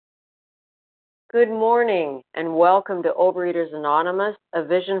Good morning and welcome to Overeaters Anonymous, a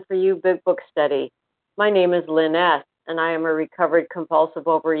Vision for You Big Book Study. My name is Lynn S. and I am a recovered compulsive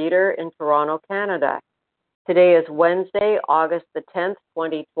overeater in Toronto, Canada. Today is Wednesday, August the 10th,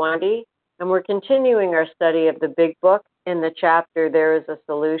 2020, and we're continuing our study of the Big Book in the chapter There is a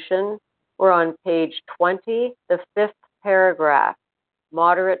Solution. We're on page 20, the fifth paragraph.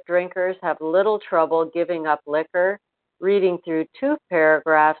 Moderate drinkers have little trouble giving up liquor, reading through two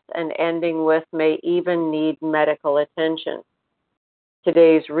paragraphs and ending with may even need medical attention.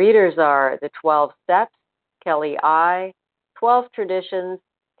 Today's readers are the 12 Steps, Kelly I, 12 Traditions,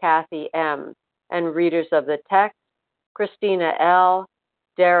 Kathy M, and readers of the text, Christina L,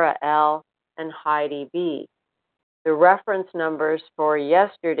 Dara L, and Heidi B. The reference numbers for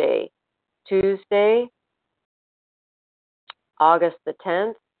yesterday, Tuesday, August the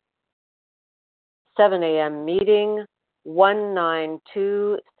 10th, 7 a.m. meeting,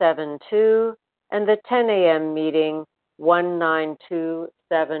 19272, and the 10 a.m. meeting,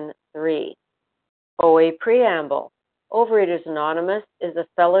 19273. OA Preamble. Overeaters Anonymous is a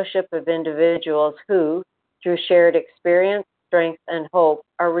fellowship of individuals who, through shared experience, strength, and hope,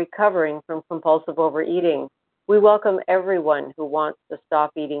 are recovering from compulsive overeating. We welcome everyone who wants to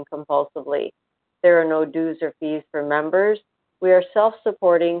stop eating compulsively. There are no dues or fees for members. We are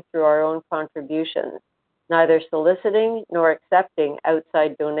self-supporting through our own contributions, neither soliciting nor accepting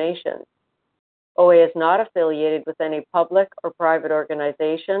outside donations. OA is not affiliated with any public or private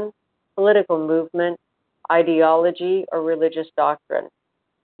organization, political movement, ideology, or religious doctrine.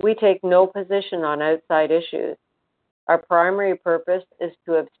 We take no position on outside issues. Our primary purpose is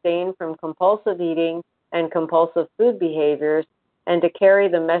to abstain from compulsive eating and compulsive food behaviors and to carry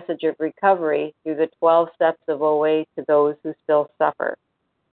the message of recovery through the 12 steps of OA to those who still suffer.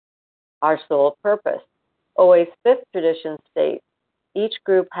 Our sole purpose. OA's fifth tradition states, each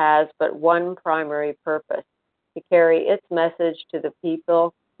group has but one primary purpose, to carry its message to the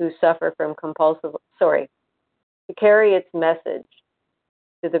people who suffer from to carry its message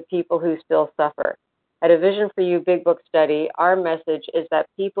to the people who still suffer. At a Vision for You Big Book Study, our message is that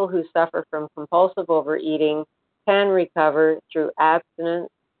people who suffer from compulsive overeating can recover through abstinence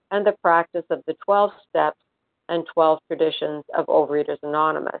and the practice of the 12 steps and 12 traditions of Overeaters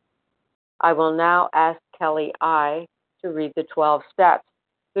Anonymous. I will now ask Kelly I to read the 12 steps.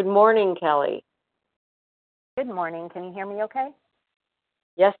 Good morning, Kelly. Good morning. Can you hear me okay?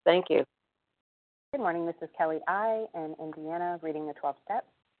 Yes, thank you. Good morning. This is Kelly I in Indiana reading the 12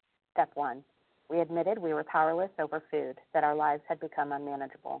 steps. Step 1. We admitted we were powerless over food, that our lives had become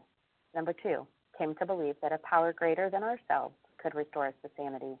unmanageable. Number 2. Came to believe that a power greater than ourselves could restore us to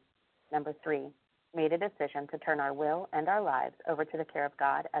sanity. Number 3. Made a decision to turn our will and our lives over to the care of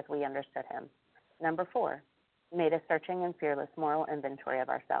God as we understood Him. Number 4. Made a searching and fearless moral inventory of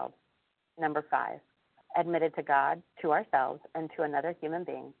ourselves. Number 5. Admitted to God, to ourselves, and to another human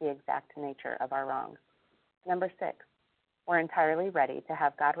being the exact nature of our wrongs. Number 6. We're entirely ready to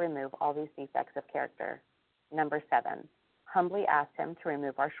have God remove all these defects of character. Number 7. Humbly asked Him to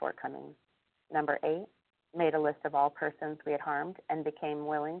remove our shortcomings. Number 8. Made a list of all persons we had harmed and became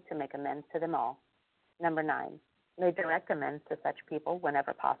willing to make amends to them all. Number 9. Made direct amends to such people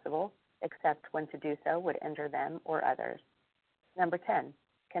whenever possible, except when to do so would injure them or others. Number 10.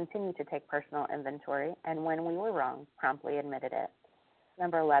 Continued to take personal inventory, and when we were wrong, promptly admitted it.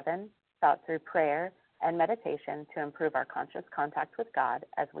 Number 11. Thought through prayer and meditation to improve our conscious contact with God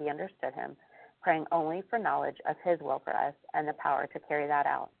as we understood Him, praying only for knowledge of His will for us and the power to carry that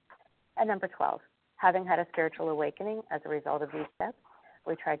out. And number 12. Having had a spiritual awakening as a result of these steps,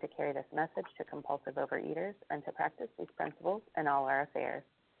 we tried to carry this message to compulsive overeaters and to practice these principles in all our affairs.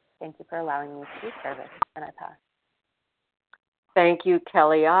 Thank you for allowing me to do service, and I pass. Thank you,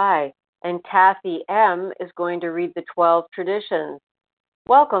 Kelly I. And Kathy M is going to read the 12 traditions.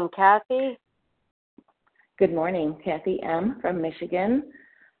 Welcome, Kathy. Good morning. Kathy M from Michigan,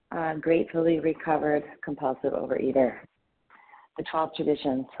 gratefully recovered compulsive overeater. The 12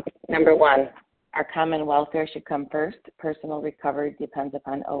 traditions. Number 1, our common welfare should come first. Personal recovery depends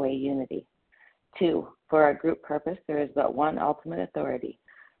upon OA unity. 2, for our group purpose, there is but one ultimate authority,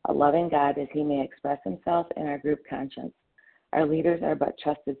 a loving God as He may express Himself in our group conscience. Our leaders are but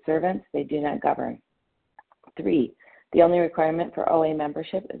trusted servants, they do not govern. 3, the only requirement for OA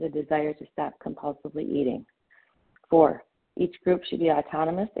membership is a desire to stop compulsively eating. 4, each group should be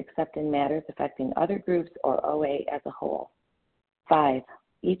autonomous except in matters affecting other groups or OA as a whole. 5,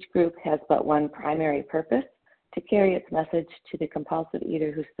 each group has but one primary purpose, to carry its message to the compulsive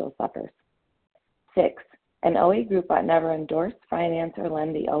eater who still suffers. 6, an OA group ought never endorse, finance, or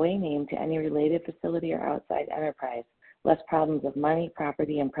lend the OA name to any related facility or outside enterprise, lest problems of money,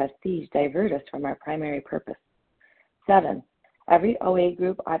 property, and prestige divert us from our primary purpose. 7. Every OA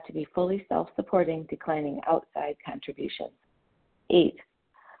group ought to be fully self-supporting, declining outside contributions. 8.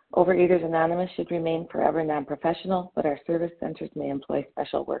 Overeaters Anonymous should remain forever non-professional, but our service centers may employ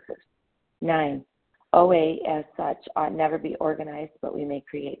special workers. 9. OA as such ought never be organized, but we may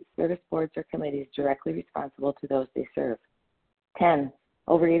create service boards or committees directly responsible to those they serve. 10.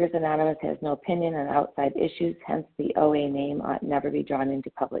 Overeaters Anonymous has no opinion on outside issues, hence the OA name ought never be drawn into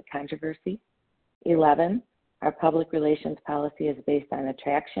public controversy. 11. Our public relations policy is based on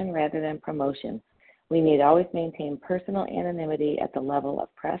attraction rather than promotion. We need always maintain personal anonymity at the level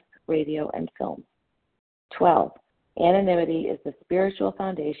of press, radio, and film. 12. Anonymity is the spiritual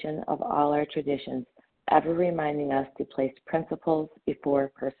foundation of all our traditions, ever reminding us to place principles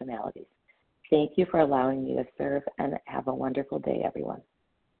before personalities. Thank you for allowing me to serve, and have a wonderful day, everyone.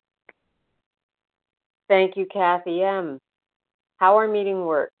 Thank you, Kathy M. How our meeting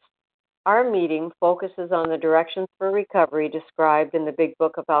works. Our meeting focuses on the directions for recovery described in the Big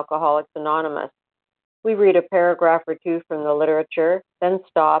Book of Alcoholics Anonymous. We read a paragraph or two from the literature, then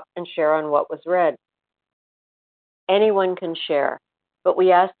stop and share on what was read. Anyone can share, but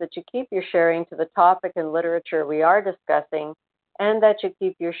we ask that you keep your sharing to the topic and literature we are discussing, and that you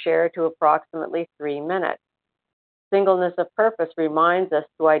keep your share to approximately 3 minutes. Singleness of purpose reminds us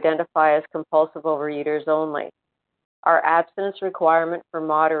to identify as compulsive overeaters only. Our abstinence requirement for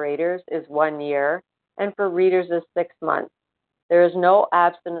moderators is 1 year, and for readers is 6 months. There is no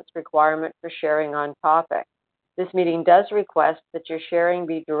abstinence requirement for sharing on topic. This meeting does request that your sharing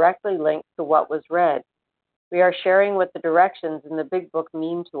be directly linked to what was read. We are sharing what the directions in the Big Book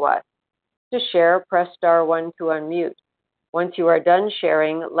mean to us. To share, press *1 to unmute. Once you are done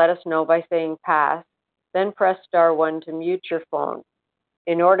sharing, let us know by saying pass, then press *1 to mute your phone.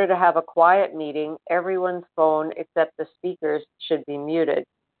 In order to have a quiet meeting, everyone's phone except the speaker's should be muted.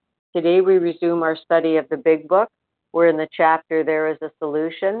 Today we resume our study of the Big Book. We're in the chapter There is a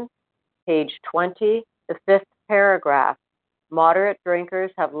Solution, page 20, the 5th paragraph. Moderate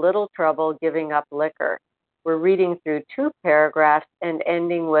drinkers have little trouble giving up liquor. We're reading through 2 paragraphs and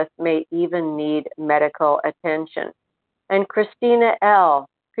ending with may even need medical attention. And Christina L.,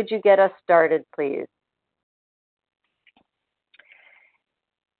 could you get us started, please?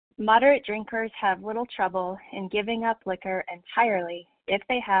 Moderate drinkers have little trouble in giving up liquor entirely if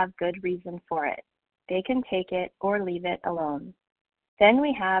they have good reason for it. They can take it or leave it alone. Then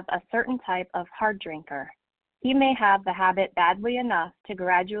we have a certain type of hard drinker. He may have the habit badly enough to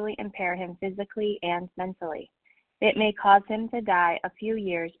gradually impair him physically and mentally. It may cause him to die a few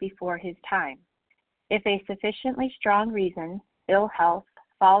years before his time. If a sufficiently strong reason, ill health,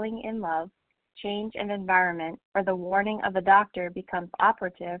 falling in love, change in environment, or the warning of a doctor becomes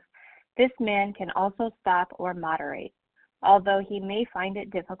operative, this man can also stop or moderate, although he may find it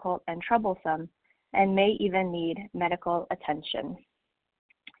difficult and troublesome, and may even need medical attention.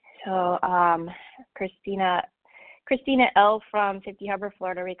 So Christina L. from 50 Harbor,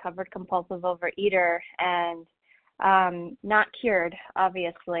 Florida, recovered compulsive overeater and not cured,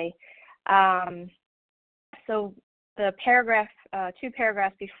 obviously. So the paragraph, 2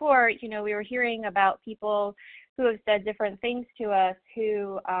 paragraphs before, we were hearing about people who have said different things to us,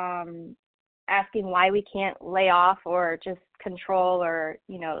 who asking why we can't lay off or just control or,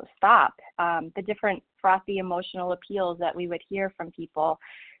 stop. The different frothy emotional appeals that we would hear from people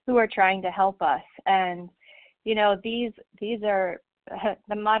who are trying to help us. And, these are,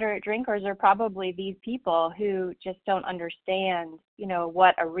 the moderate drinkers are probably these people who just don't understand,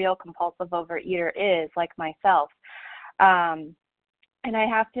 what a real compulsive overeater is, like myself. And I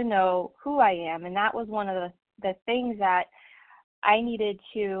have to know who I am. And that was one of the things that I needed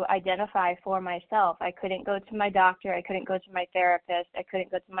to identify for myself. I couldn't go to my doctor. I couldn't go to my therapist. I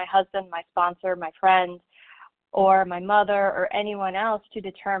couldn't go to my husband, my sponsor, my friend, or my mother, or anyone else to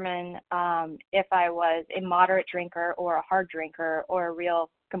determine if I was a moderate drinker or a hard drinker or a real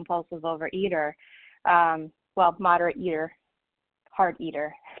compulsive overeater. Moderate eater, hard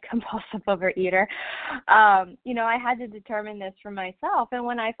eater, compulsive overeater. I had to determine this for myself. And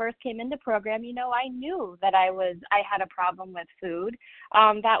when I first came into program, I knew that I had a problem with food.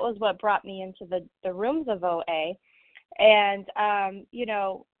 That was what brought me into the rooms of OA. And,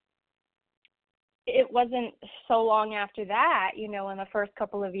 it wasn't so long after that, in the first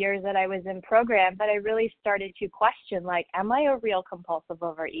couple of years that I was in program, that I really started to question, am I a real compulsive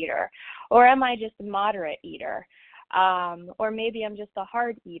overeater? Or am I just a moderate eater? Or maybe I'm just a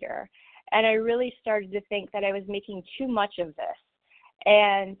hard eater. And I really started to think that I was making too much of this.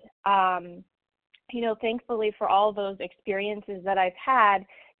 And, thankfully for all those experiences that I've had,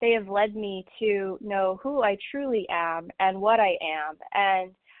 they have led me to know who I truly am and what I am.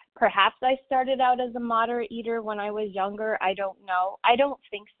 And perhaps I started out as a moderate eater when I was younger. I don't know. I don't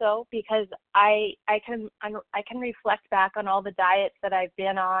think so, because I can reflect back on all the diets that I've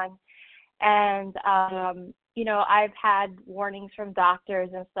been on, and I've had warnings from doctors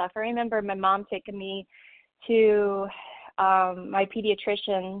and stuff. I remember my mom taking me to my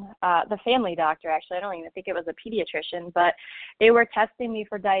pediatrician, the family doctor, actually. I don't even think it was a pediatrician, but they were testing me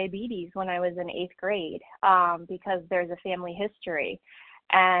for diabetes when I was in 8th grade because there's a family history.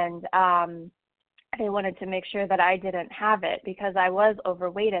 And they wanted to make sure that I didn't have it because I was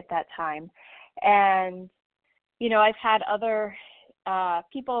overweight at that time. And, I've had other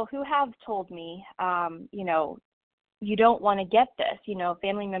people who have told me, you don't want to get this,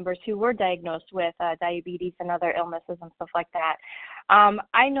 family members who were diagnosed with diabetes and other illnesses and stuff like that.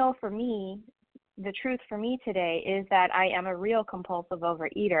 I know for me, the truth for me today is that I am a real compulsive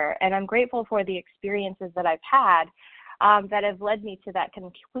overeater, and I'm grateful for the experiences that I've had that have led me to that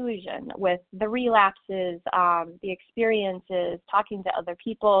conclusion with the relapses, the experiences, talking to other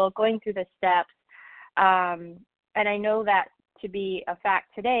people, going through the steps. And I know that to be a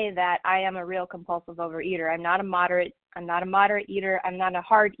fact today that I am a real compulsive overeater. I'm not a moderate eater. I'm not a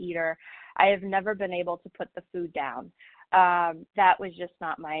hard eater. I have never been able to put the food down. That was just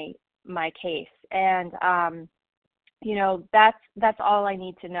not my case. And that's all I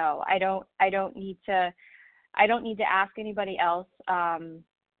need to know. I don't need to ask anybody else.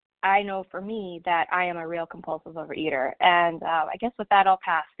 I know for me that I am a real compulsive overeater. And I guess with that, I'll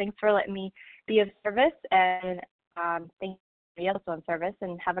pass. Thanks for letting me be of service, and thank you also in service,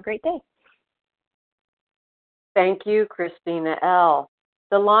 and have a great day. Thank you, Christina L.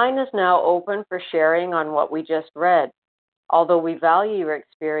 The line is now open for sharing on what we just read. Although we value your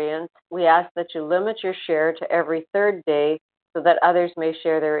experience, we ask that you limit your share to every third day so that others may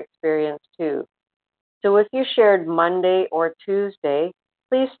share their experience too. So if you shared Monday or Tuesday,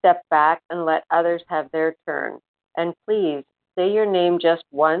 please step back and let others have their turn. And please say your name just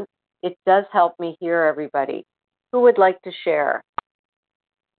once. It does help me hear everybody. Who would like to share?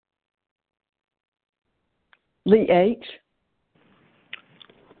 Lee H.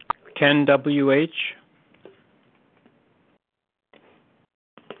 Ken W.H.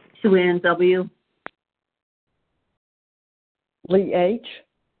 Sue Ann W. Lee H.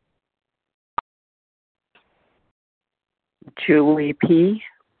 Julie P.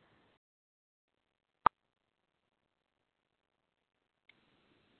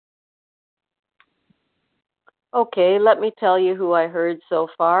 Okay, let me tell you who I heard so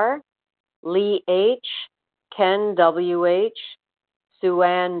far. Lee H., Ken W.H., Sue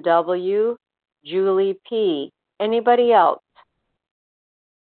Ann W., Julie P. Anybody else?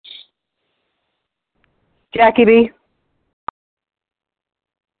 Jackie B.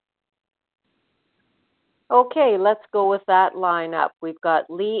 Okay, let's go with that lineup. We've got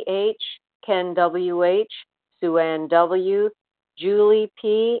Lee H., Ken W.H., Sue Ann W., Julie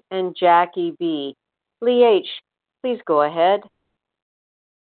P., and Jackie B. Lee H., please go ahead.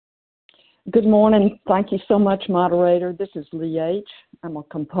 Good morning. Thank you so much, moderator. This is Lee H. I'm a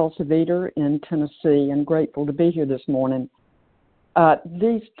compulsive eater in Tennessee and grateful to be here this morning.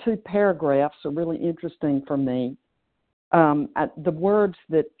 These two paragraphs are really interesting for me. The words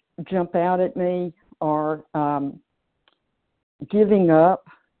that jump out at me are giving up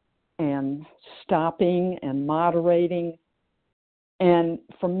and stopping and moderating. And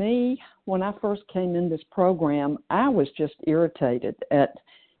for me, when I first came in this program, I was just irritated at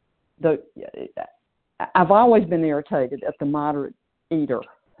I've always been irritated at the moderate eater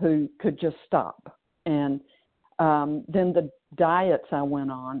who could just stop. And then the diets I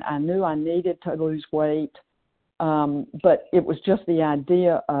went on, I knew I needed to lose weight, but it was just the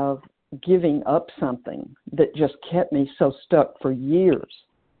idea of giving up something that just kept me so stuck for years.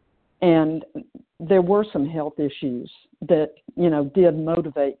 And there were some health issues that, did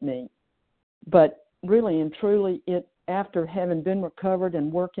motivate me. But really and truly, after having been recovered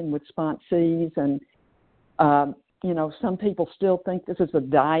and working with sponsees and, some people still think this is a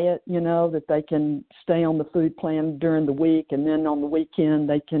diet, that they can stay on the food plan during the week and then on the weekend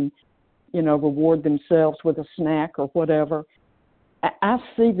they can, reward themselves with a snack or whatever. I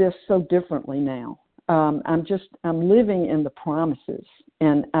see this so differently now. I'm living in the promises,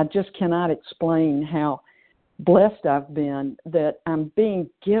 and I just cannot explain how blessed I've been that I'm being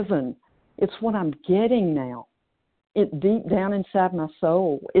given. It's what I'm getting now. It deep down inside my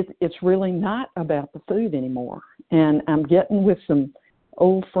soul, it's really not about the food anymore. And I'm getting with some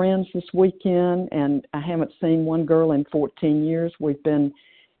old friends this weekend, and I haven't seen one girl in 14 years. We've been,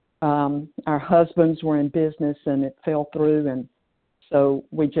 our husbands were in business, and it fell through, and So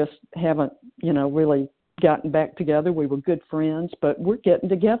we just haven't, really gotten back together. We were good friends, but we're getting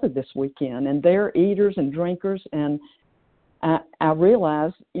together this weekend, and they're eaters and drinkers. And I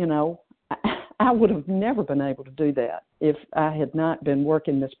realize, I would have never been able to do that if I had not been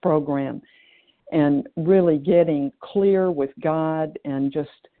working this program and really getting clear with God and just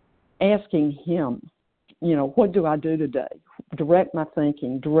asking Him, what do I do today? Direct my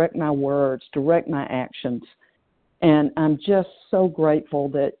thinking, direct my words, direct my actions. And I'm just so grateful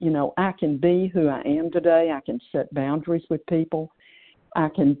that, I can be who I am today. I can set boundaries with people. I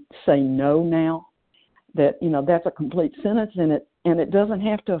can say no now. That, that's a complete sentence, and it doesn't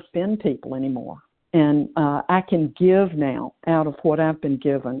have to offend people anymore. And I can give now out of what I've been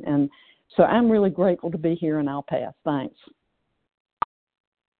given. And so I'm really grateful to be here, and I'll pass. Thanks.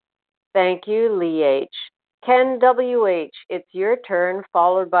 Thank you, Lee H. Ken W.H., it's your turn,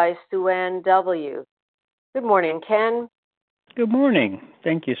 followed by Sue Ann W. Good morning, Ken. Good morning.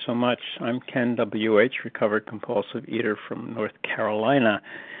 Thank you so much. I'm Ken W.H., recovered compulsive eater from North Carolina.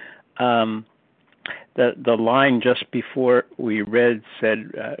 The line just before we read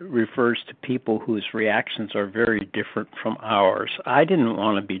said refers to people whose reactions are very different from ours. I didn't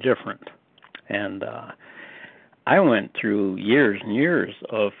want to be different. And I went through years and years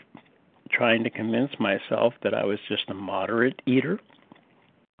of trying to convince myself that I was just a moderate eater,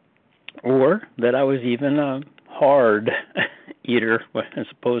 or that I was even a hard eater, as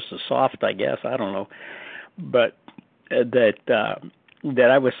opposed to soft, I guess. I don't know. But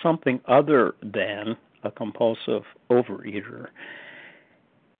that I was something other than a compulsive overeater.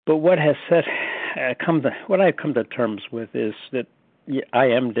 But what I've come to terms with is that I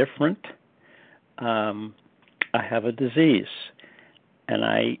am different. I have a disease, and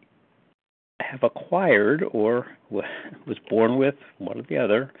I have acquired, or was born with, one or the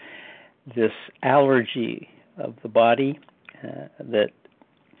other, this allergy of the body that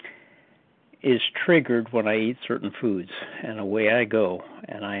is triggered when I eat certain foods, and away I go,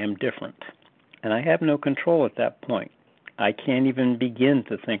 and I am different. And I have no control at that point. I can't even begin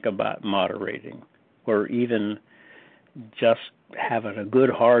to think about moderating or even just having a good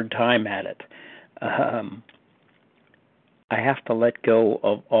hard time at it. I have to let go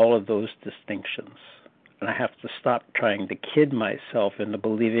of all of those distinctions. And I have to stop trying to kid myself into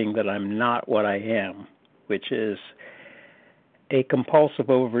believing that I'm not what I am, which is a compulsive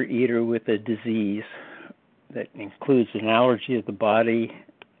overeater with a disease that includes an allergy of the body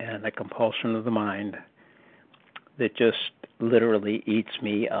and a compulsion of the mind that just literally eats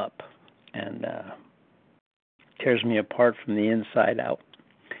me up and tears me apart from the inside out.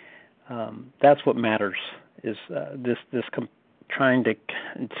 That's what matters, is trying to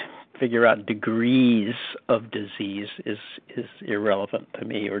figure out degrees of disease is irrelevant to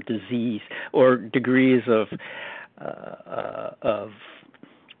me, or disease, or degrees of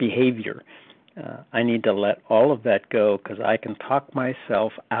behavior. I need to let all of that go, because I can talk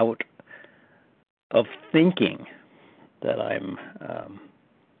myself out of thinking that I'm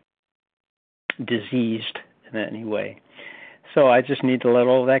diseased in any way. So I just need to let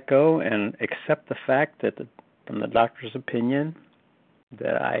all of that go and accept the fact that from the doctor's opinion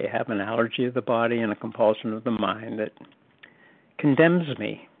that I have an allergy of the body and a compulsion of the mind that condemns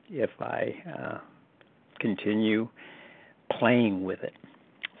me if I continue playing with it.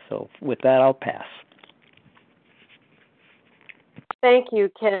 So with that, I'll pass. Thank you,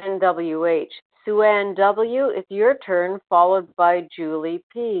 Ken W.H. Sue Ann W., it's your turn, followed by Julie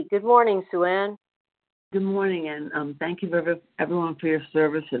P. Good morning, Sue Ann. Good morning, and thank you everyone for your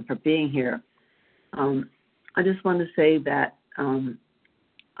service and for being here. I just want to say that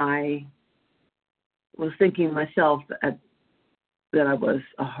I was thinking myself that I was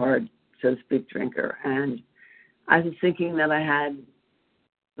a hard, so to speak, drinker, and I was thinking that I had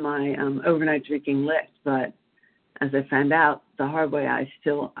my overnight drinking licked, but as I found out the hard way, I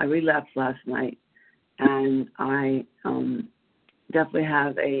relapsed last night, and I definitely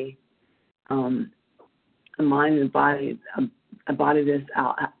have a mind and body, a body that's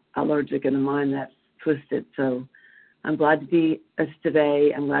allergic and a mind that's twisted. So I'm glad to be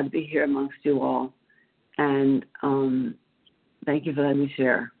today. I'm glad to be here amongst you all, and thank you for letting me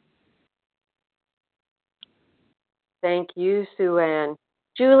share. Thank you, Sue Ann.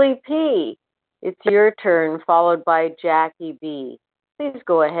 Julie P., it's your turn, followed by Jackie B. Please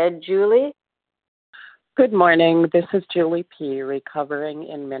go ahead, Julie. Good morning. This is Julie P., recovering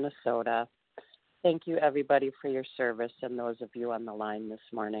in Minnesota. Thank you, everybody, for your service and those of you on the line this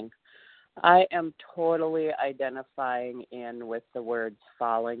morning. I am totally identifying in with the words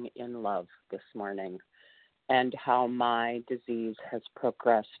falling in love this morning and how my disease has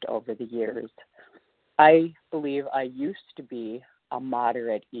progressed over the years. I believe I used to be a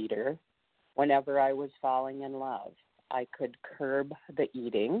moderate eater whenever I was falling in love. I could curb the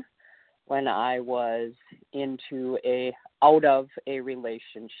eating when I was out of a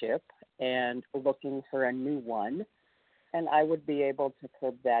relationship and looking for a new one, and I would be able to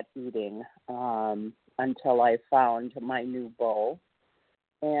curb that eating until I found my new beau.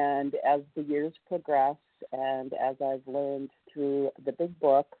 And as the years progress and as I've learned through the big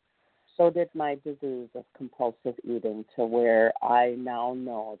book, so did my disease of compulsive eating, to where I now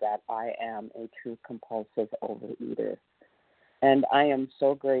know that I am a true compulsive overeater. And I am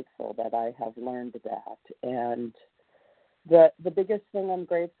so grateful that I have learned that. And the biggest thing I'm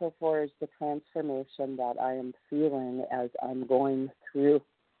grateful for is the transformation that I am feeling as I'm going through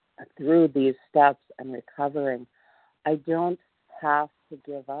these steps and recovering. I don't have to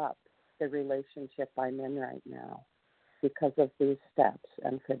give up the relationship I'm in right now because of these steps,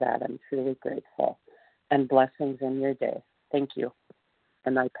 and for that I'm truly grateful. And blessings in your day. Thank you.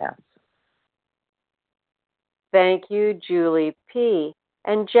 And I pass. Thank you, Julie P.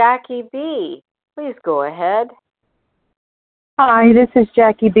 And Jackie B., please go ahead. Hi, this is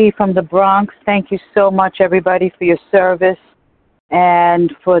Jackie B. from the Bronx. Thank you so much, everybody, for your service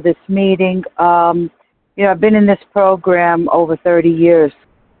and for this meeting. I've been in this program over 30 years,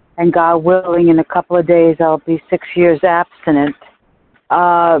 and God willing, in a couple of days, I'll be 6 years abstinent.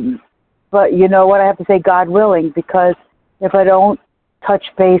 But you know what? I have to say God willing, because if I don't touch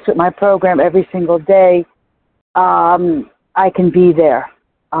base with my program every single day, I can be there.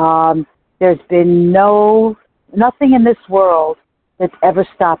 There's been nothing in this world that's ever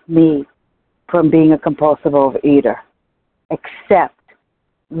stopped me from being a compulsive overeater, except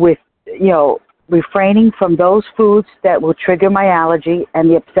with, refraining from those foods that will trigger my allergy and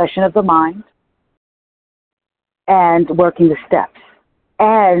the obsession of the mind, and working the steps,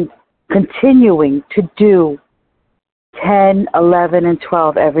 and continuing to do 10, 11, and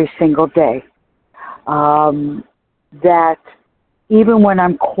 12 every single day. That even when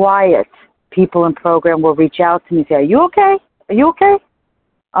I'm quiet, people in program will reach out to me and say, "Are you okay? Are you okay?"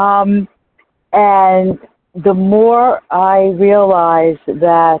 And the more I realize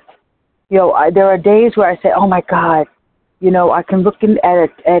that, there are days where I say, "Oh my God," I can look at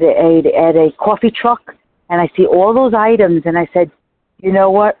a coffee truck and I see all those items, and I said, "You know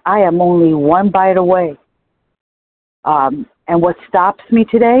what? I am only one bite away." And what stops me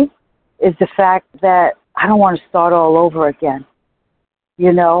today is the fact that I don't want to start all over again.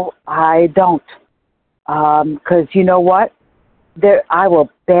 I don't. Because you know what? I will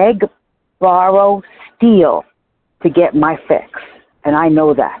beg, borrow, steal to get my fix. And I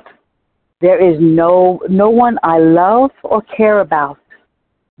know that. There is no one I love or care about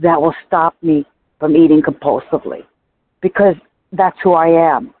that will stop me from eating compulsively, because that's who I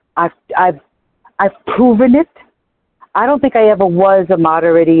am. I've proven it. I don't think I ever was a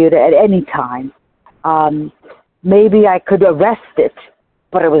moderate eater at any time. Maybe I could arrest it,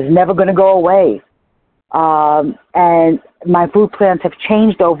 but it was never going to go away. And my food plans have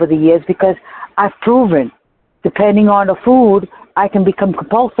changed over the years, because I've proven, depending on the food, I can become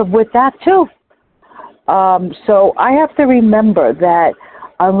compulsive with that too. So I have to remember that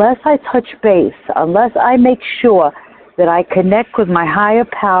unless I touch base, unless I make sure that I connect with my higher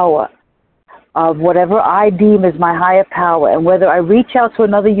power, of whatever I deem as my higher power, and whether I reach out to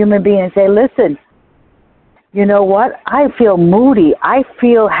another human being and say, "Listen, you know what? I feel moody. I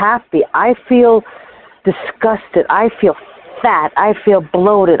feel happy. I feel disgusted. I feel fat. I feel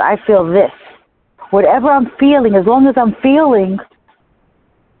bloated. I feel this." Whatever I'm feeling, as long as I'm feeling,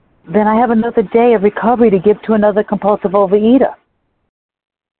 then I have another day of recovery to give to another compulsive overeater.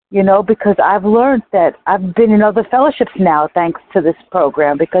 Because I've learned that I've been in other fellowships now thanks to this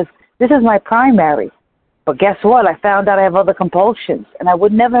program, because this is my primary. But guess what? I found out I have other compulsions, and I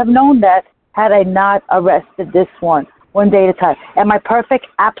would never have known that had I not arrested this one day at a time. Am I perfect?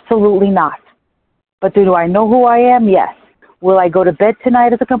 Absolutely not. But do I know who I am? Yes. Will I go to bed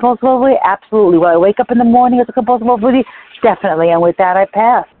tonight as a compulsive overeater? Absolutely. Will I wake up in the morning as a compulsive overeater? Definitely. And with that, I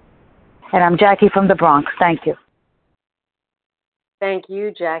pass. And I'm Jackie from the Bronx. Thank you. Thank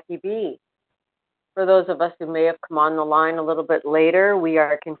you, Jackie B. For those of us who may have come on the line a little bit later, we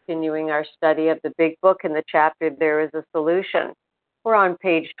are continuing our study of the Big Book in the chapter There is a Solution. We're on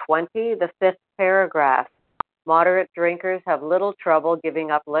page 20, the 5th paragraph. Moderate drinkers have little trouble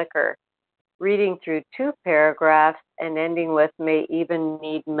giving up liquor. Reading through 2 paragraphs and ending with may even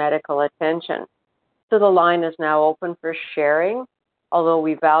need medical attention. So the line is now open for sharing. Although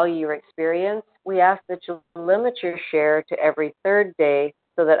we value your experience, we ask that you limit your share to every 3rd day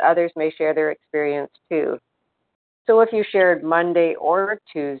so that others may share their experience too. So if you shared Monday or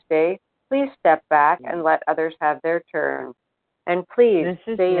Tuesday, please step back and let others have their turn. And please This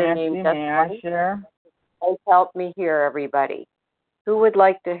is say your Nancy. name May I just share? once. Help me hear everybody. Who would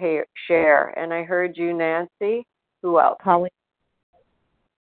like to share? And I heard you, Nancy. Who else? Colleen.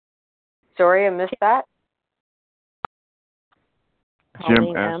 Sorry, I missed that. Jim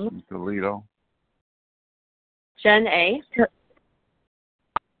Colleen S. M. Toledo. Jen A.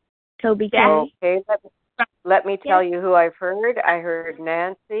 Toby K. Okay, let me tell you who I've heard. I heard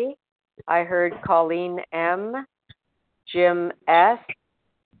Nancy. I heard Colleen M. Jim S.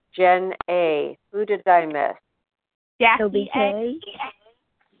 Jen A. Who did I miss? Toby K.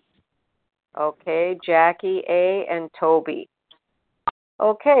 Okay, Jackie A. and Toby.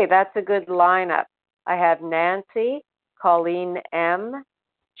 Okay, that's a good lineup. I have Nancy, Colleen M.,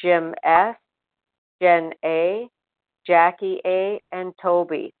 Jim S., Jen A., Jackie A., and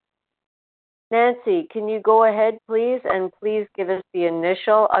Toby. Nancy, can you go ahead, please, and please give us the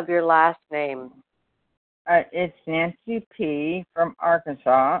initial of your last name? It's Nancy P. from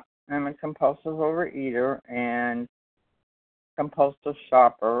Arkansas. I'm a compulsive overeater and compulsive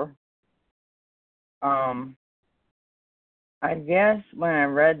shopper. I guess when I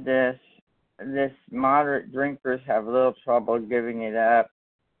read this moderate drinkers have little trouble giving it up.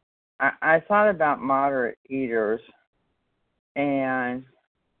 I thought about moderate eaters, and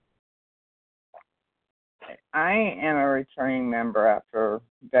I am a returning member after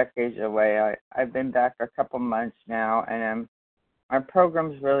decades away. I've been back a couple months now, and my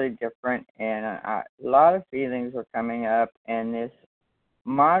program's really different, and a lot of feelings are coming up, and this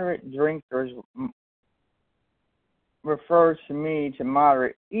moderate drinkers refers to me to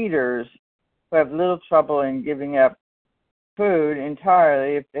moderate eaters who have little trouble in giving up food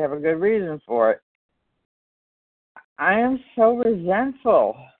entirely if they have a good reason for it. I am so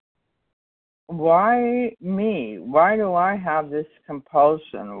resentful. Why me? Why do I have this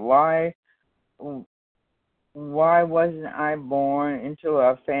compulsion? Why wasn't I born into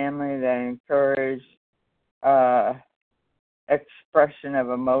a family that encouraged expression of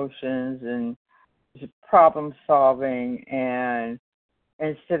emotions and problem solving, and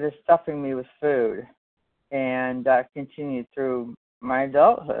instead of stuffing me with food? And that continued through my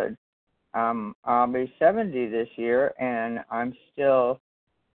adulthood. I'll be 70 this year, and I'm still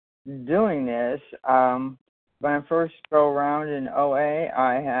doing this. When I first go around in OA,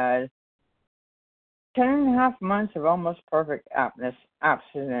 I had 10.5 months of almost perfect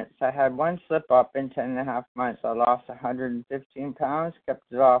abstinence. I had one slip up in 10.5 months. I lost 115 pounds, kept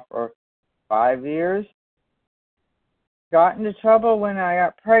it off for 5 years. Got into trouble when I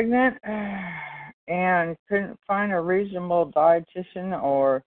got pregnant and couldn't find a reasonable dietitian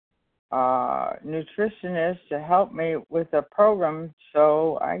or nutritionist to help me with a program,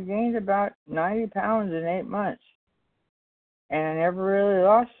 so I gained about 90 pounds in 8 months, and I never really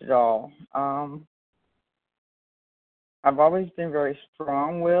lost it all. I've always been very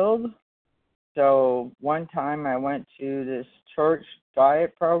strong-willed, so one time I went to this church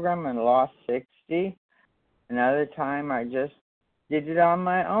diet program and lost 60. Another time I just did it on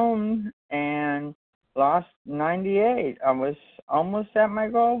my own and lost 98. I was almost at my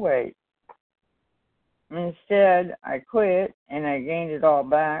goal weight. Instead, I quit and I gained it all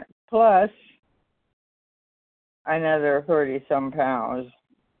back, plus another 30-some pounds.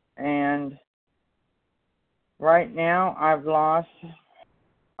 And right now, I've lost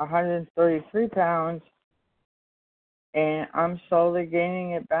 133 pounds, and I'm slowly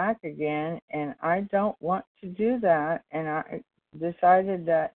gaining it back again, and I don't want to do that. And I decided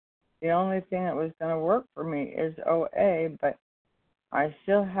that the only thing that was going to work for me is OA, but I'm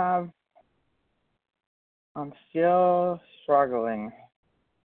still struggling.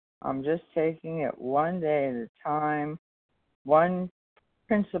 I'm just taking it one day at a time, one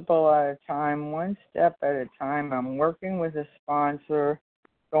principle at a time, one step at a time. I'm working with a sponsor,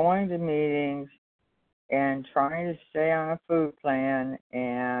 going to meetings, and trying to stay on a food plan,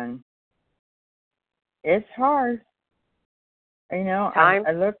 and it's hard. You know,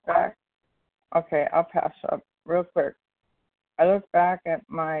 I look back. Okay, I'll pass up real quick. I look back at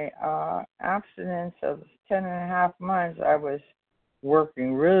my abstinence of 10.5 months. I was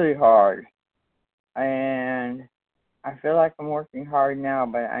working really hard, and I feel like I'm working hard now,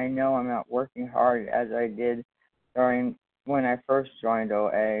 but I know I'm not working hard as I did during when I first joined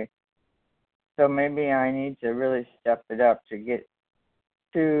OA. So maybe I need to really step it up to get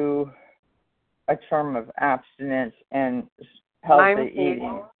to a term of abstinence and healthy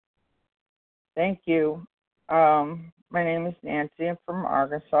eating. Thank you. My name is Nancy. I'm from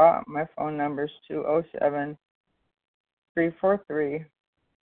Arkansas. My phone number is 207-343.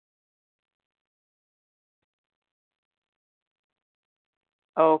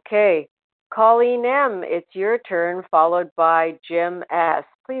 Okay. Colleen M., it's your turn, followed by Jim S.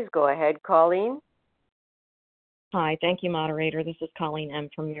 Please go ahead, Colleen. Hi, thank you, moderator. This is Colleen M.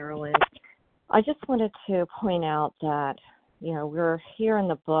 from Maryland. I just wanted to point out that, we're here in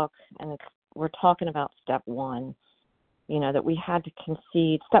the book and we're talking about step one, that we had to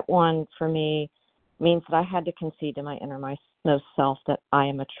concede. Step one for me means that I had to concede to my innermost self that I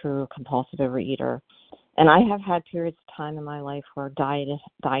am a true compulsive overeater. And I have had periods of time in my life where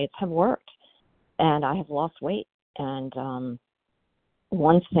diets have worked and I have lost weight. And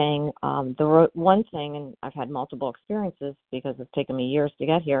one thing, and I've had multiple experiences because it's taken me years to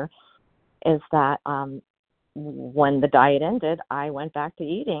get here, is that when the diet ended, I went back to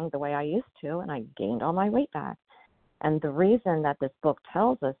eating the way I used to, and I gained all my weight back. And the reason that this book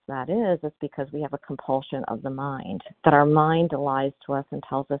tells us that is because we have a compulsion of the mind, that our mind lies to us and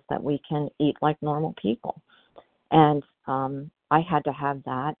tells us that we can eat like normal people. And I had to have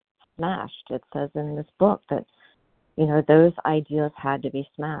that smashed. It says in this book that, those ideas had to be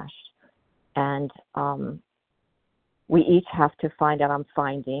smashed. And we each have to find out, I'm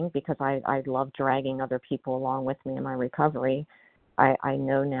finding, because I love dragging other people along with me in my recovery, I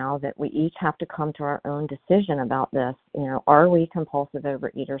know now that we each have to come to our own decision about this. Are we compulsive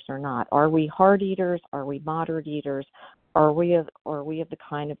overeaters or not? Are we hard eaters? Are we moderate eaters? Are we of the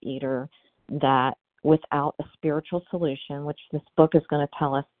kind of eater that without a spiritual solution, which this book is going to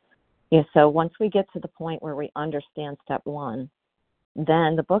tell us, so once we get to the point where we understand step one,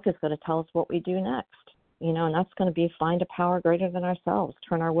 then the book is going to tell us what we do next. And that's going to be find a power greater than ourselves,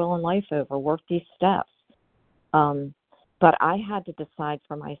 turn our will and life over, work these steps. But I had to decide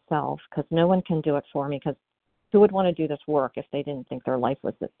for myself, because no one can do it for me, because who would want to do this work if they didn't think their life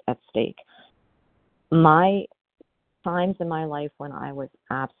was at stake? My times in my life when I was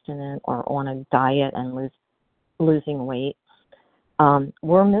abstinent or on a diet and losing weight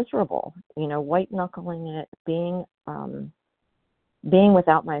were miserable. White knuckling it, being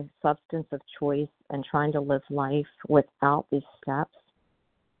without my substance of choice and trying to live life without these steps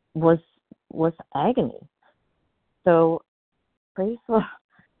was agony. So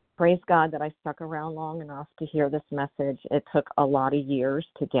praise God that I stuck around long enough to hear this message. It took a lot of years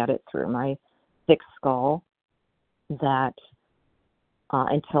to get it through my thick skull that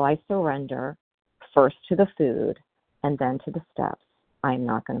until I surrender first to the food and then to the steps, I'm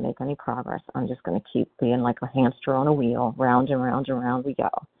not going to make any progress. I'm just going to keep being like a hamster on a wheel, round and round and round we go.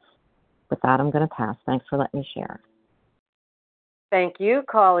 With that, I'm going to pass. Thanks for letting me share. Thank you,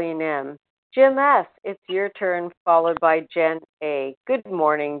 Colleen M. Jim S., it's your turn, followed by Jen A. Good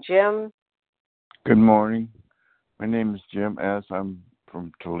morning, Jim. Good morning. My name is Jim S. I'm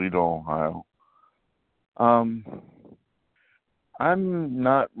from Toledo, Ohio. I'm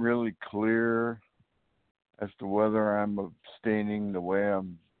not really clear as to whether I'm abstaining the way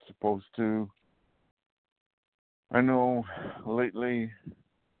I'm supposed to. I know lately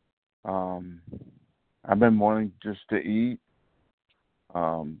I've been wanting just to eat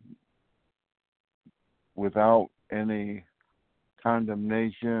without any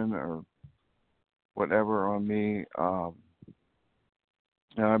condemnation or whatever on me.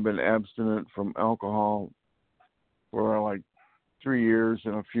 And I've been abstinent from alcohol for like 3 years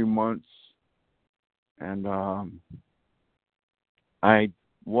and a few months. And I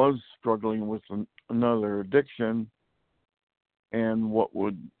was struggling with another addiction. And what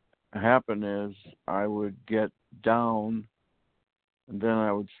would happen is I would get down and then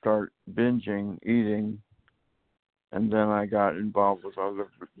I would start binging, eating, and then I got involved with other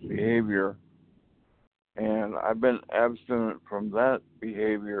behavior. And I've been abstinent from that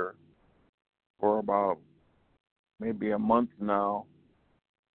behavior for about maybe a month now.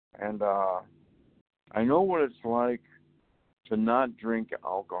 And I know what it's like to not drink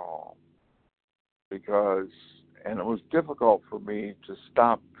alcohol and it was difficult for me to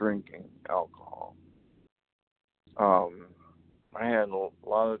stop drinking alcohol. I had a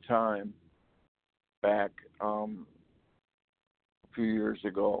lot of time back a few years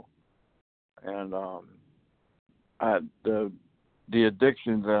ago, and the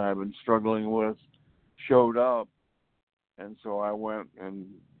addiction that I've been struggling with showed up, and so I went and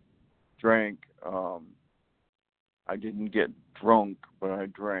drank. I didn't get drunk, but I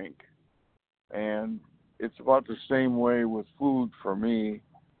drank. And it's about the same way with food for me.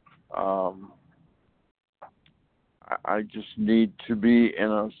 I just need to be in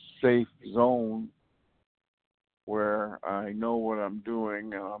a safe zone where I know what I'm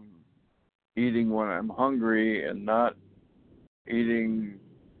doing and I'm eating when I'm hungry and not eating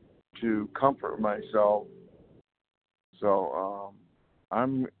to comfort myself. So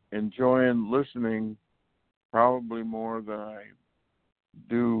I'm enjoying listening probably more than I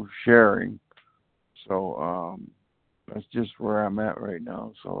do sharing. So that's just where I'm at right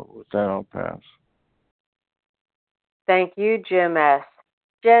now. So with that, I'll pass. Thank you, Jim S.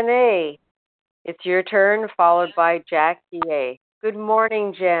 Jen A., it's your turn, followed by Jackie A. Good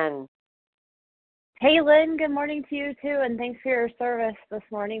morning, Jen. Hey, Lynn. Good morning to you, too, and thanks for your service this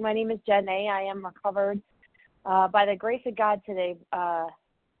morning. My name is Jen A. I am recovered by the grace of God today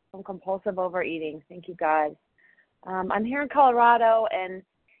from compulsive overeating. Thank you, God. I'm here in Colorado, and,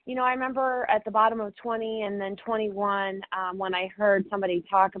 you know, I remember at the bottom of 20 and then 21 when I heard somebody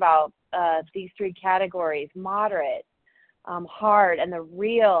talk about these three categories, moderate, hard, and the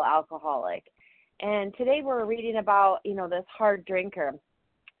real alcoholic. And today we're reading about, you know, this hard drinker.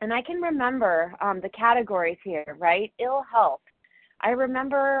 And I can remember the categories here, right? Ill health. I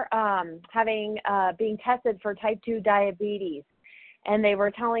remember being tested for type 2 diabetes. And they were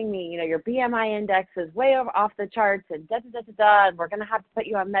telling me, you know, your BMI index is way off the charts and and we're going to have to put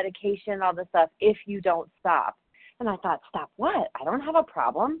you on medication, all this stuff, if you don't stop. And I thought, stop what? I don't have a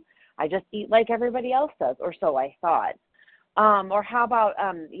problem. I just eat like everybody else does, or so I thought. Or how about,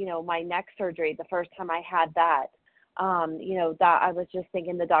 you know, my neck surgery, the first time I had that, you know, that I was just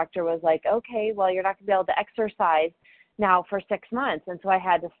thinking the doctor was like, okay, well, you're not going to be able to exercise now for 6 months. And so I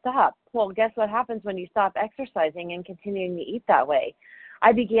had to stop. Well, guess what happens when you stop exercising and continuing to eat that way?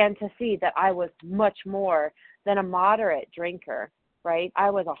 I began to see that I was much more than a moderate drinker, right?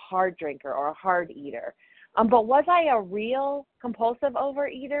 I was a hard drinker or a hard eater. But was I a real compulsive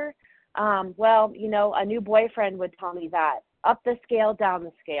overeater? Well, you know, a new boyfriend would tell me that. Up the scale, down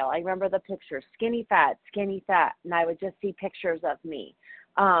the scale. I remember the pictures, skinny, fat, and I would just see pictures of me.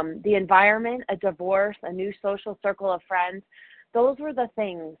 The environment, a divorce, a new social circle of friends, those were the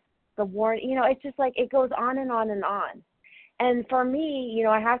things, the warning, you know, it's just like it goes on and on and on. And for me, you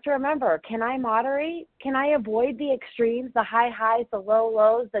know, I have to remember, can I moderate? Can I avoid the extremes, the high highs, the low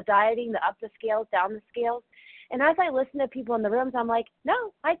lows, the dieting, the up the scales, down the scales? And as I listen to people in the rooms, I'm like,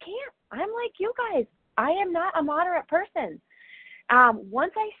 no, I can't. I'm like you guys. I am not a moderate person.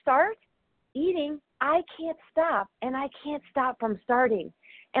 Once I start eating, I can't stop, and I can't stop from starting.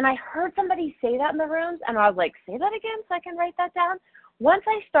 And I heard somebody say that in the rooms, and I was like, say that again so I can write that down. Once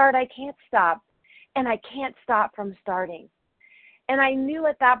I start, I can't stop, and I can't stop from starting. And I knew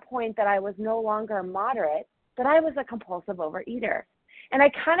at that point that I was no longer moderate, that I was a compulsive overeater. And I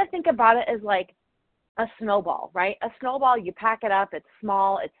kind of think about it as like a snowball, right? A snowball, you pack it up, it's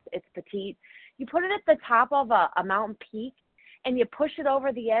small, it's petite. You put it at the top of a mountain peak, and you push it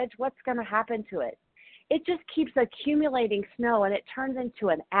over the edge, what's going to happen to it? It just keeps accumulating snow, and it turns into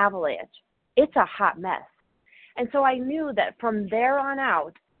an avalanche. It's a hot mess. And so I knew that from there on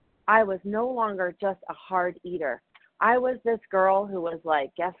out, I was no longer just a hard eater. I was this girl who was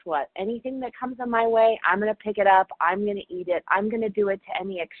like, guess what? Anything that comes on my way, I'm going to pick it up. I'm going to eat it. I'm going to do it to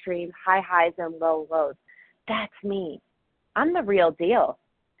any extreme, high highs and low lows. That's me. I'm the real deal.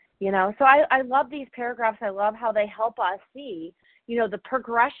 You know, so I love these paragraphs. I love how they help us see, you know, the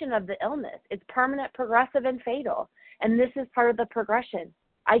progression of the illness. It's permanent, progressive, and fatal. And this is part of the progression.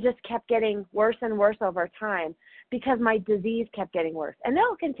 I just kept getting worse and worse over time because my disease kept getting worse. And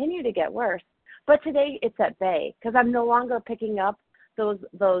it'll continue to get worse. But today it's at bay because I'm no longer picking up those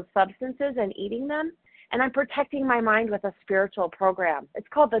substances and eating them. And I'm protecting my mind with a spiritual program. It's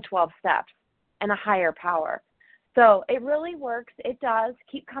called the 12 Steps and a higher power. So it really works. It does.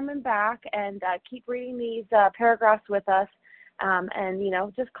 Keep coming back and keep reading these paragraphs with us. And, you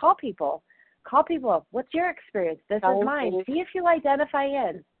know, just call people. Call people. What's your experience? This is mine. See if you identify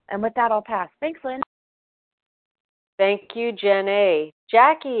in. And with that, I'll pass. Thanks, Lynn. Thank you, Jen A.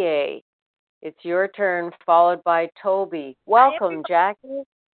 Jackie A., it's your turn, followed by Toby. Welcome, Jackie.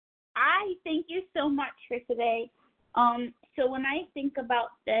 Hi, thank you so much for today. So when I think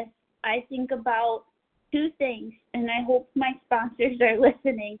about this, I think about two things, and I hope my sponsors are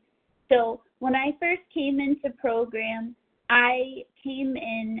listening. So when I first came into program, I came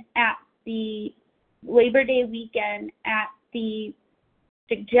in at the Labor Day weekend at the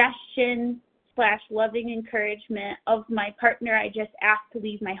suggestion/loving encouragement of my partner I just asked to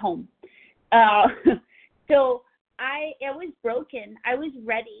leave my home. So I was broken. I was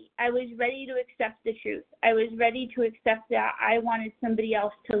ready. I was ready to accept the truth. I was ready to accept that I wanted somebody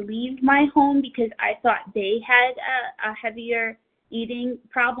else to leave my home because I thought they had a heavier eating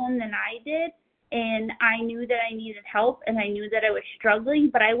problem than I did. And I knew that I needed help, and I knew that I was struggling,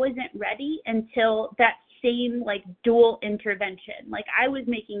 but I wasn't ready until that same, like, dual intervention. Like, I was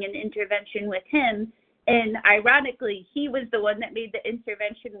making an intervention with him, and ironically, he was the one that made the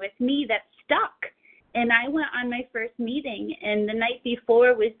intervention with me that stuck. And I went on my first meeting, and the night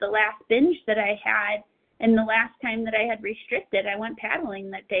before was the last binge that I had, And the last time that I had restricted, I went paddling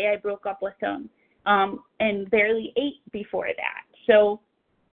that day. I broke up with him and barely ate before that. So,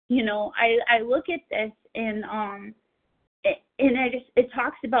 you know, I look at this and it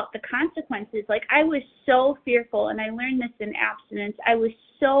talks about the consequences. Like, I was so fearful, and I learned this in abstinence. I was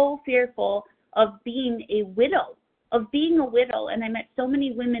so fearful of being a widow, and I met so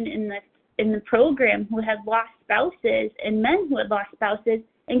many women in the program who had lost spouses and men who had lost spouses,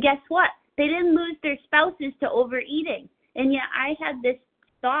 and guess what? They didn't lose their spouses to overeating. And yet I had this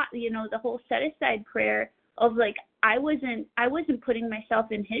thought, you know, the whole set-aside prayer of, like, I wasn't putting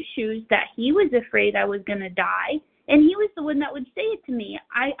myself in his shoes, that he was afraid I was going to die. And he was the one that would say it to me.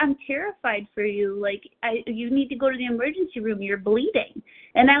 I'm terrified for you. Like, you need to go to the emergency room. You're bleeding.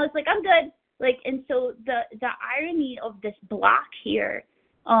 And I was like, I'm good. Like, and so the irony of this block here,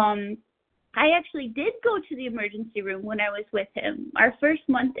 I actually did go to the emergency room when I was with him. Our first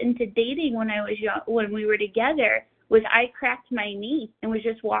month into dating when we were together was I cracked my knee and was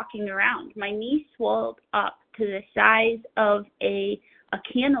just walking around. My knee swelled up to the size of a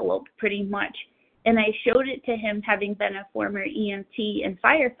cantaloupe pretty much. And I showed it to him, having been a former EMT and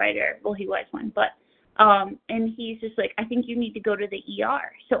firefighter. Well, he was one, but and he's just like, I think you need to go to the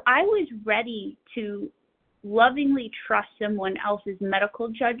ER. So I was ready to lovingly trust someone else's medical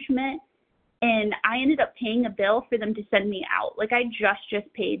judgment. And I ended up paying a bill for them to send me out. Like, I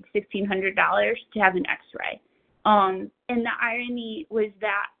just paid $1,600 to have an x-ray. And the irony was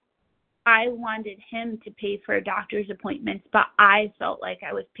that I wanted him to pay for doctor's appointments, but I felt like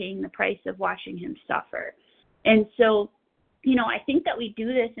I was paying the price of watching him suffer. And so, you know, I think that we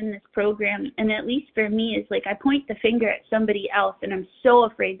do this in this program, and at least for me, is like I point the finger at somebody else, and I'm so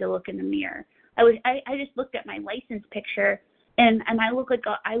afraid to look in the mirror. I just looked at my license picture, and I look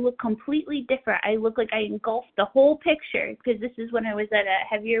completely different. I look like I engulfed the whole picture, because this is when I was at a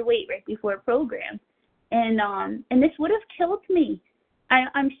heavier weight right before program, and this would have killed me.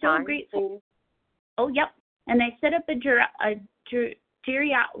 I'm so grateful. Oh, yep. And I set up a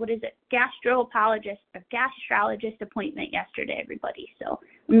gastrologist appointment yesterday, everybody. So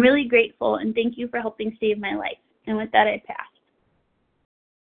I'm really grateful, and thank you for helping save my life. And with that, I pass.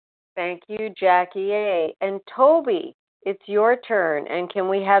 Thank you, Jackie A. And Toby, it's your turn. And can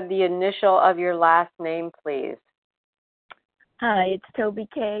we have the initial of your last name, please? Hi, it's Toby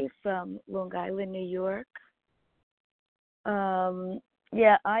K. from Long Island, New York.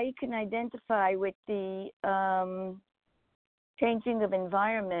 Yeah, I can identify with the changing of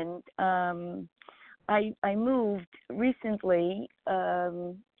environment. I moved recently,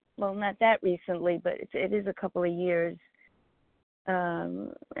 well, not that recently, but it is a couple of years.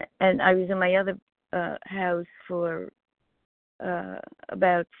 And I was in my other house for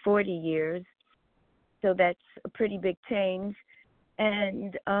about 40 years, so that's a pretty big change.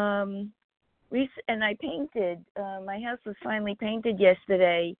 And I painted. My house was finally painted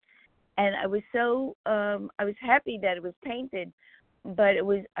yesterday, and I was happy that it was painted, but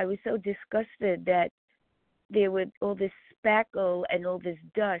I was so disgusted that there was all this spackle and all this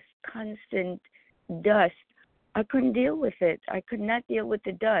dust, constant dust. I couldn't deal with it. I could not deal with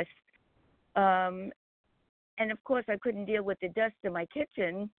the dust. And of course I couldn't deal with the dust in my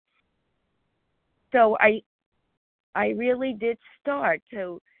kitchen. So I really did start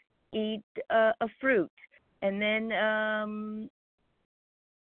to eat a fruit, and then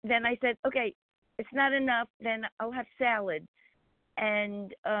I said, okay, it's not enough, then I'll have salad,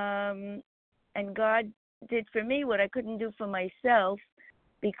 and God did for me what I couldn't do for myself,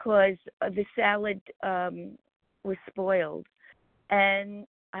 because the salad was spoiled, and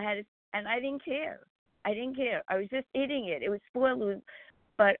I didn't care. I was just eating it. It was spoiled,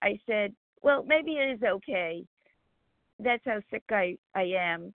 but I said, well, maybe it is okay. That's how sick I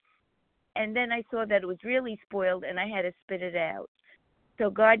am. And then I saw that it was really spoiled, and I had to spit it out. So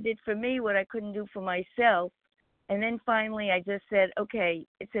God did for me what I couldn't do for myself. And then finally I just said, okay,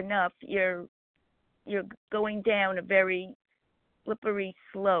 it's enough. You're going down a very slippery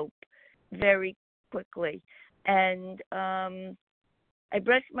slope very quickly. And I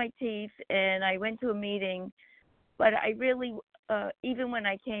brushed my teeth, and I went to a meeting. But I really, even when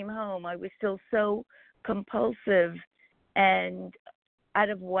I came home, I was still so compulsive and out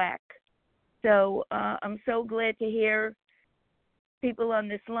of whack. So I'm so glad to hear people on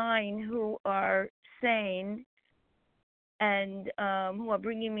this line who are sane and who are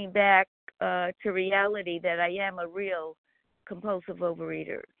bringing me back to reality that I am a real compulsive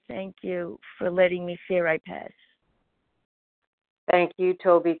overeater. Thank you for letting me share. I pass. Thank you,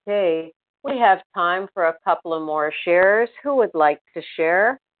 Toby K. We have time for a couple of more shares. Who would like to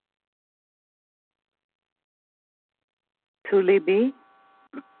share? Tuli B.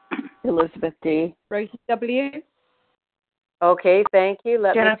 Elizabeth D. Rosie W. Okay, thank you.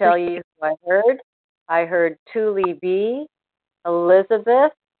 Let me Jennifer tell you who I heard. I heard Tuli B,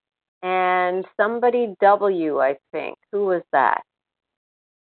 Elizabeth, and somebody W, I think. Who was that?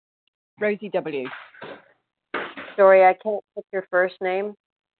 Rosie W. Sorry, I can't pick your first name.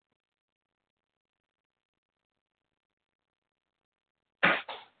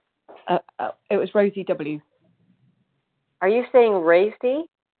 It was Rosie W. Are you saying Racy?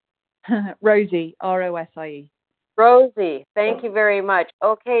 Rosie, Rosie. Rosie, thank you very much.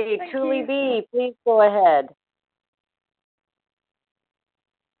 Okay, Tuli B, please go ahead.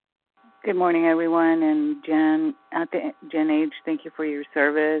 Good morning, everyone, and Jen H. Thank you for your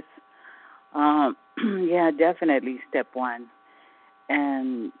service. Yeah, definitely step one.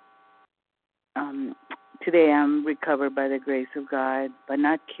 And today I'm recovered by the grace of God, but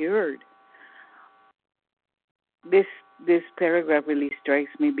not cured. This paragraph really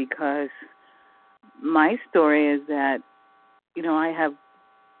strikes me because my story is that, you know, I have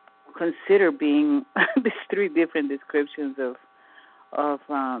considered being these three different descriptions of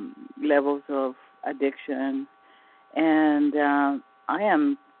levels of addiction, and I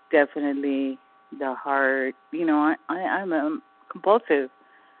am definitely the hard. You know, I'm a compulsive,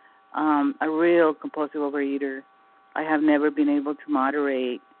 a real compulsive overeater. I have never been able to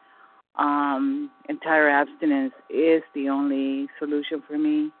moderate. Entire abstinence is the only solution for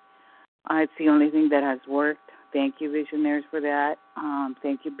me. It's the only thing that has worked. Thank you, visionaries, for that.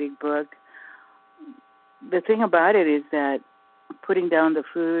 Thank you, Big Book. The thing about it is that putting down the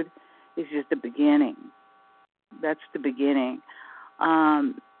food is just the beginning. That's the beginning.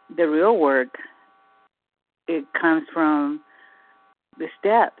 The real work, it comes from the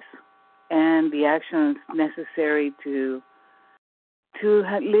steps and the actions necessary to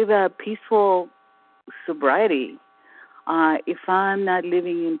live a peaceful sobriety. If I'm not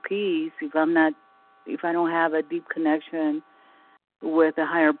living in peace, if I don't have a deep connection with a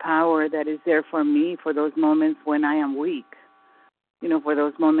higher power that is there for me for those moments when I am weak, you know, for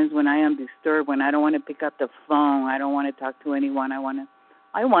those moments when I am disturbed, when I don't want to pick up the phone, I don't want to talk to anyone, I want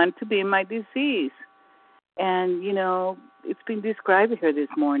to be in my disease. And, you know, it's been described here this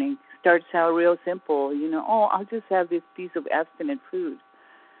morning. Starts out real simple, you know, I'll just have this piece of abstinent food,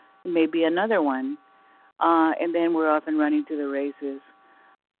 maybe another one. And then we're off and running to the races.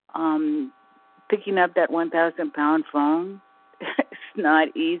 Picking up that 1,000-pound phone, it's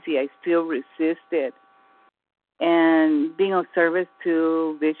not easy. I still resist it. And being of service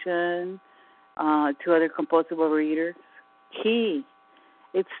to Vision, to other compulsive overeaters, key.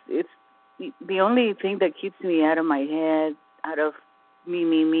 It's the only thing that keeps me out of my head, out of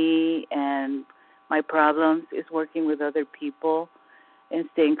me, and my problems is working with other people and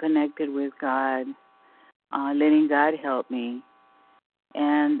staying connected with God, letting God help me.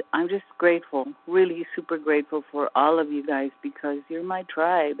 And I'm just grateful, really super grateful for all of you guys because you're my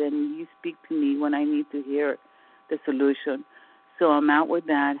tribe and you speak to me when I need to hear the solution. So I'm out with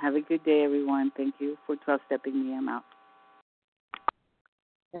that. Have a good day, everyone. Thank you for 12-stepping me. I'm out.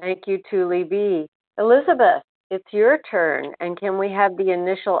 Thank you, Tuli B. Elizabeth, it's your turn, and can we have the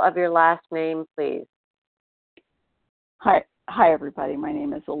initial of your last name, please? Hi, everybody. My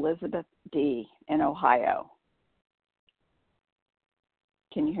name is Elizabeth D. in Ohio.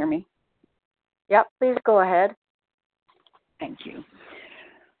 Can you hear me? Yep, please go ahead. Thank you.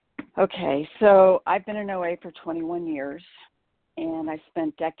 Okay, so I've been in OA for 21 years, and I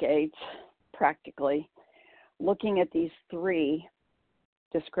spent decades practically looking at these three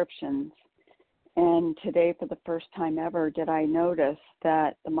descriptions. And today, for the first time ever, did I notice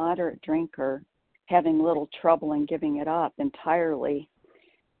that the moderate drinker having little trouble in giving it up entirely,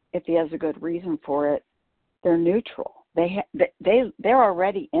 if he has a good reason for it, they're neutral. They're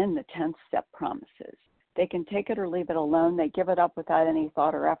already in the 10-step promises. They can take it or leave it alone. They give it up without any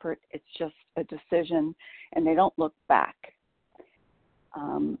thought or effort. It's just a decision, and they don't look back.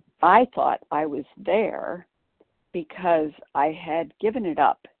 I thought I was there because I had given it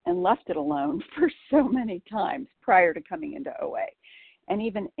up and left it alone for so many times prior to coming into OA. And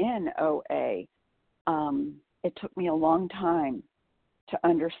even in OA, it took me a long time to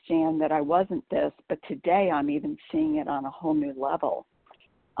understand that I wasn't this, but today I'm even seeing it on a whole new level.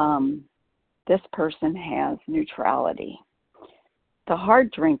 This person has neutrality. The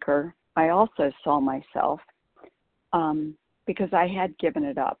hard drinker, I also saw myself because I had given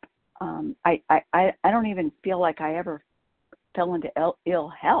it up. I don't even feel like I ever fell into ill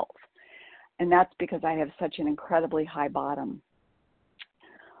health, and that's because I have such an incredibly high bottom.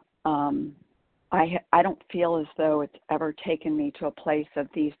 I don't feel as though it's ever taken me to a place of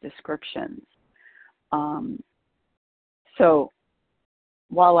these descriptions. So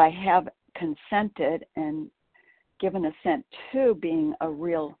while I have consented and given assent to being a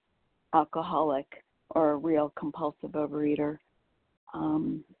real alcoholic or a real compulsive overeater,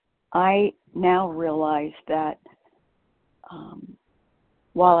 I now realize that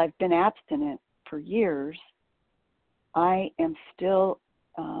while I've been abstinent for years, I am still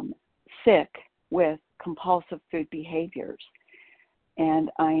sick with compulsive food behaviors, and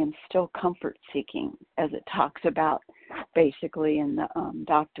I am still comfort seeking, as it talks about basically in the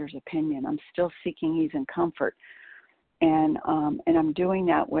doctor's opinion. I'm still seeking ease and comfort, and I'm doing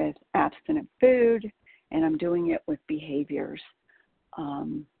that with abstinent food, and I'm doing it with behaviors.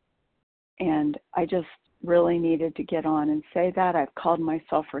 And I just really needed to get on and say that. I've called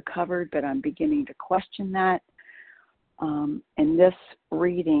myself recovered, but I'm beginning to question that. And this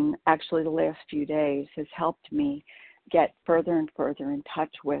reading, actually the last few days, has helped me get further and further in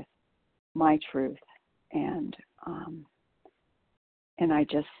touch with my truth. And I'm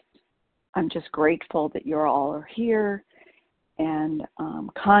just grateful that you all are here. And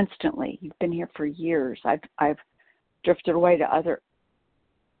constantly, you've been here for years. I've drifted away to other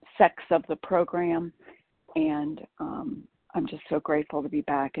sects of the program, and I'm just so grateful to be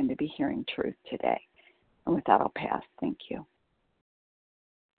back and to be hearing truth today. And with that, I'll pass. Thank you.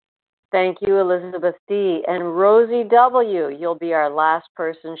 Thank you, Elizabeth D. And Rosie W., you'll be our last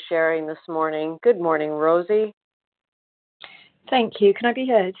person sharing this morning. Good morning, Rosie. Thank you. Can I be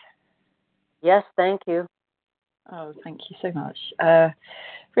heard? Yes, thank you. Oh, thank you so much.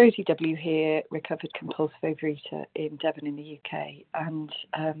 Rosie W. here, recovered compulsive overeater in Devon in the UK. And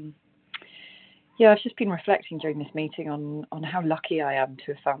I've just been reflecting during this meeting on how lucky I am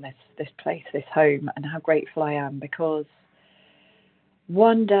to have found this place, this home, and how grateful I am, because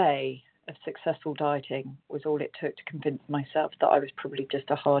one day of successful dieting was all it took to convince myself that I was probably just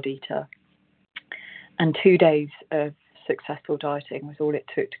a hard eater. And 2 days of successful dieting was all it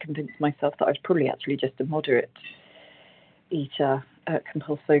took to convince myself that I was probably actually just a moderate eater,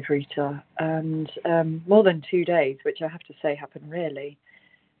 compulsive overeater. And more than 2 days, which I have to say happen rarely,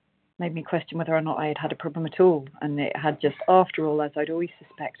 made me question whether or not I had had a problem at all. And it had just, after all, as I'd always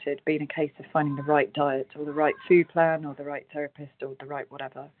suspected, been a case of finding the right diet or the right food plan or the right therapist or the right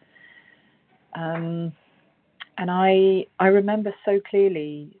whatever. And I remember so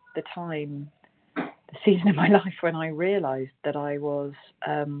clearly the season of my life when I realised that I was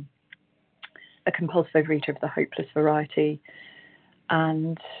a compulsive overeater of the hopeless variety,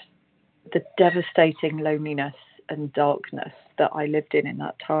 and the devastating loneliness and darkness that I lived in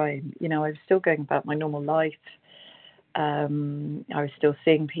that time. I was still going about my normal life. I was still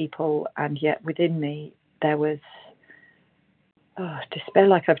seeing people, and yet within me there was despair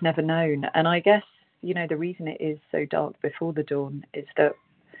like I've never known. And I guess, the reason it is so dark before the dawn is that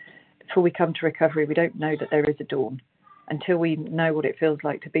before we come to recovery, we don't know that there is a dawn. Until we know what it feels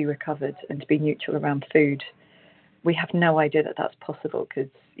like to be recovered and to be neutral around food, we have no idea that that's possible, because,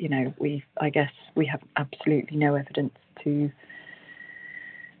 I guess we have absolutely no evidence to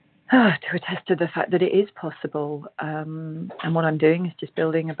attest to the fact that it is possible. And what I'm doing is just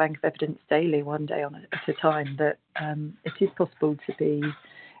building a bank of evidence daily, one day at a time, that it is possible to be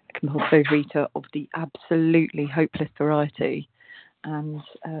a compulsive overeater of the absolutely hopeless variety, and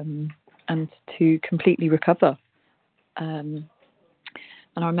to completely recover.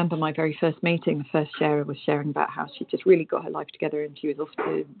 And I remember my very first meeting, the first sharer was sharing about how she just really got her life together, and she was off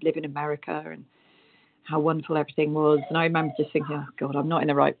to live in America, and how wonderful everything was. And I remember just thinking, oh God, I'm not in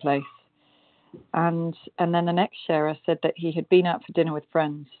the right place. And then the next sharer said that he had been out for dinner with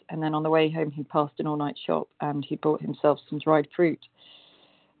friends, and then on the way home he passed an all-night shop, and he bought himself some dried fruit,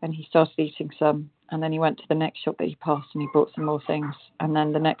 and he started eating some. And then he went to the next shop that he passed, and he bought some more things. And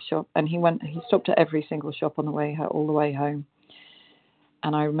then the next shop, and he stopped at every single shop on the way, all the way home.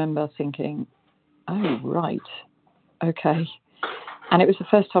 And I remember thinking, oh, right, okay. And it was the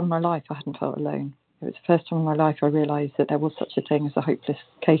first time in my life I hadn't felt alone. It was the first time in my life I realised that there was such a thing as a hopeless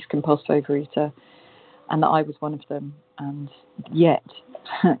case compulsive overeater, and that I was one of them. And yet,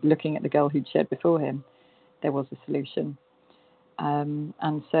 looking at the girl who'd shared before him, there was a solution. And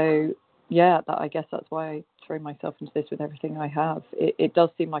so, I guess that's why I throw myself into this with everything I have. It does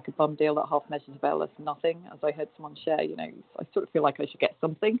seem like a bum deal that half measures are better than nothing. As I heard someone share, I sort of feel like I should get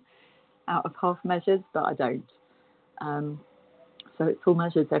something out of half measures, but I don't. So it's full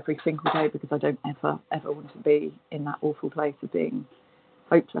measures every single day, because I don't ever want to be in that awful place of being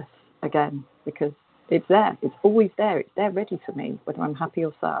hopeless again, because it's there. It's always there. It's there ready for me, whether I'm happy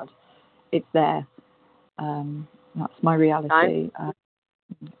or sad. It's there. That's my reality.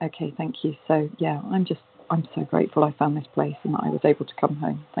 Okay, thank you. So, I'm so grateful I found this place and that I was able to come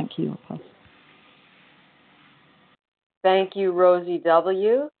home. Thank you. Thank you, Rosie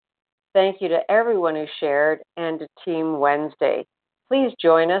W. Thank you to everyone who shared and to Team Wednesday. Please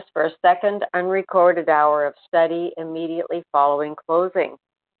join us for a second unrecorded hour of study immediately following closing.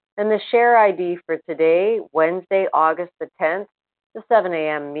 And the share ID for today, Wednesday, August the 10th, the 7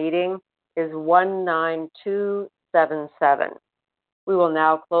 a.m. meeting is 19277. We will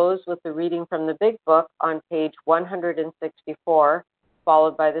now close with the reading from the Big Book on page 164,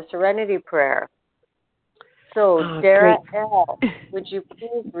 followed by the Serenity Prayer. So, Dara L., would you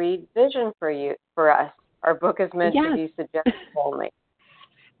please read Vision for us? Our book is meant to be suggestive only.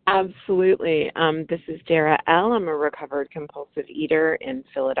 Absolutely. This is Dara L. I'm a recovered compulsive eater in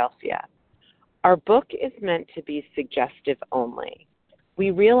Philadelphia. Our book is meant to be suggestive only.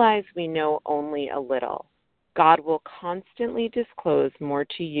 We realize we know only a little. God will constantly disclose more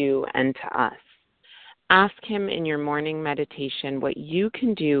to you and to us. Ask Him in your morning meditation what you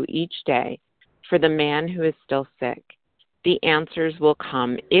can do each day for the man who is still sick. The answers will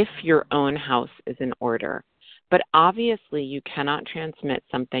come if your own house is in order. But obviously you cannot transmit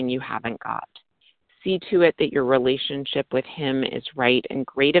something you haven't got. See to it that your relationship with Him is right and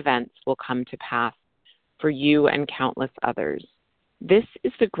great events will come to pass for you and countless others. This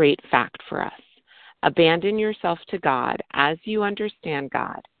is the great fact for us. Abandon yourself to God as you understand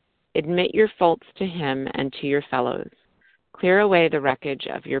God. Admit your faults to Him and to your fellows. Clear away the wreckage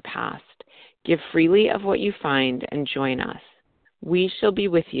of your past. Give freely of what you find and join us. We shall be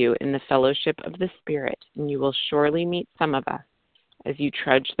with you in the fellowship of the Spirit, and you will surely meet some of us as you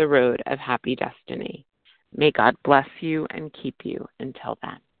trudge the road of happy destiny. May God bless you and keep you until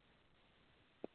then.